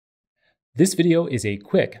This video is a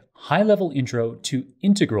quick, high-level intro to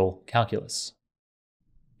integral calculus.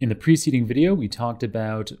 In the preceding video, we talked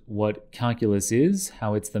about what calculus is,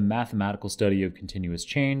 how it's the mathematical study of continuous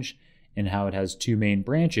change, and how it has two main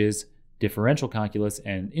branches, differential calculus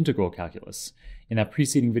and integral calculus. In that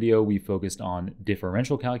preceding video, we focused on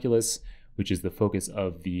differential calculus, which is the focus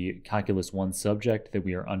of the Calculus 1 subject that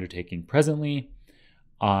we are undertaking presently.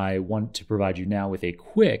 I want to provide you now with a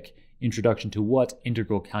quick introduction to what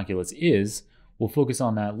integral calculus is. We'll focus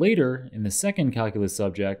on that later in the second calculus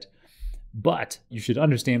subject, but you should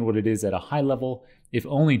understand what it is at a high level, if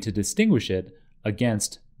only to distinguish it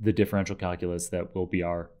against the differential calculus that will be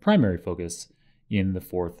our primary focus in the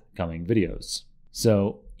forthcoming videos.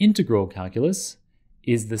 So, integral calculus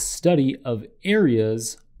is the study of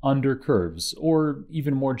areas under curves, or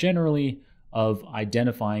even more generally, of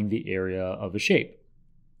identifying the area of a shape.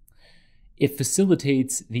 It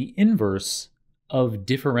facilitates the inverse of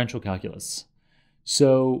differential calculus.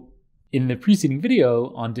 So in the preceding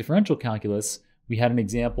video on differential calculus, we had an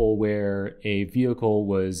example where a vehicle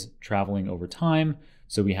was traveling over time.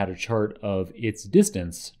 So we had a chart of its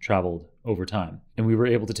distance traveled over time. And we were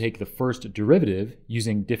able to take the first derivative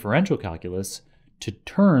using differential calculus to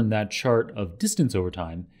turn that chart of distance over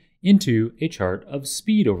time into a chart of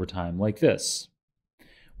speed over time like this.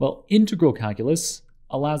 Well, integral calculus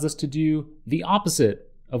allows us to do the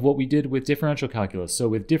opposite of what we did with differential calculus. So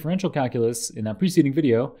with differential calculus, in that preceding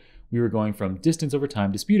video, we were going from distance over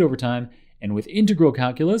time to speed over time. And with integral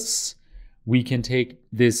calculus, we can take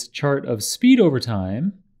this chart of speed over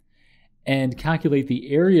time and calculate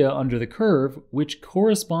the area under the curve, which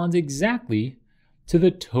corresponds exactly to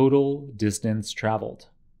the total distance traveled.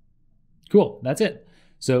 Cool, that's it.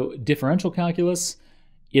 So differential calculus,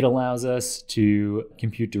 it allows us to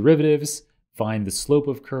compute derivatives, find the slope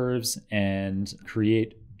of curves, and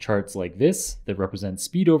create charts like this that represent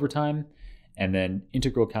speed over time. And then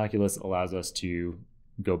integral calculus allows us to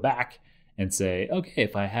go back and say, okay,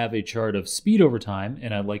 if I have a chart of speed over time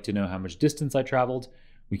and I'd like to know how much distance I traveled,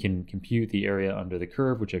 we can compute the area under the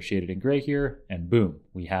curve, which I've shaded in gray here, and boom,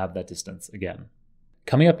 we have that distance again.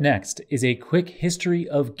 Coming up next is a quick history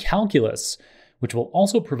of calculus, which will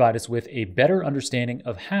also provide us with a better understanding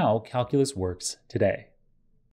of how calculus works today.